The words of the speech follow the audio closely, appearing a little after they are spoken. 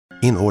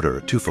in order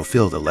to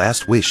fulfill the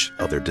last wish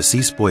of their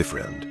deceased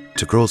boyfriend.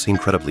 Two girls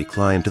incredibly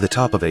climbed to the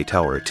top of a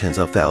tower tens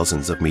of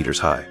thousands of meters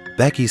high.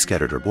 Becky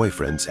scattered her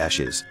boyfriend's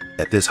ashes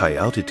at this high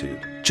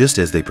altitude. Just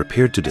as they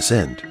prepared to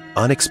descend,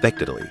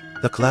 unexpectedly,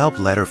 the cloud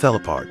ladder fell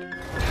apart.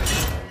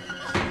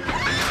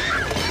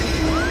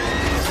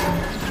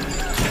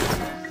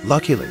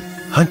 Luckily,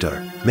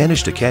 Hunter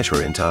managed to catch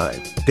her in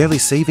time, barely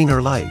saving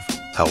her life.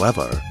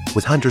 However,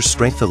 with Hunter's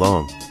strength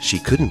alone, she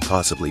couldn't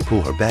possibly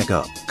pull her back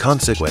up.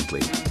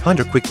 Consequently,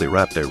 Hunter quickly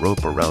wrapped a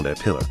rope around a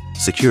pillar,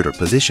 secured her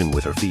position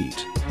with her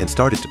feet, and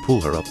started to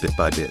pull her up bit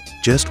by bit,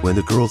 just when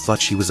the girl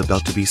thought she was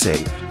about to be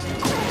saved.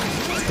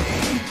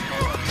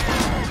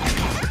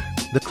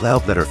 The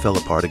cloud ladder fell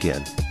apart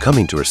again.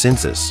 Coming to her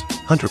senses,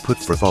 Hunter put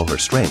forth all her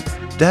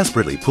strength,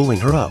 desperately pulling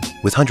her up.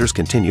 With Hunter's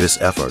continuous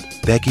effort,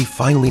 Becky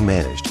finally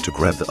managed to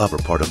grab the upper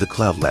part of the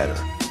cloud ladder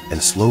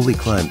and slowly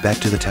climbed back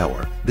to the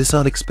tower. This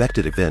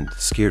unexpected event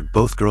scared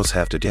both girls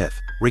half to death,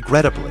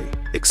 regrettably,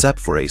 except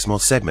for a small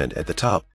segment at the top.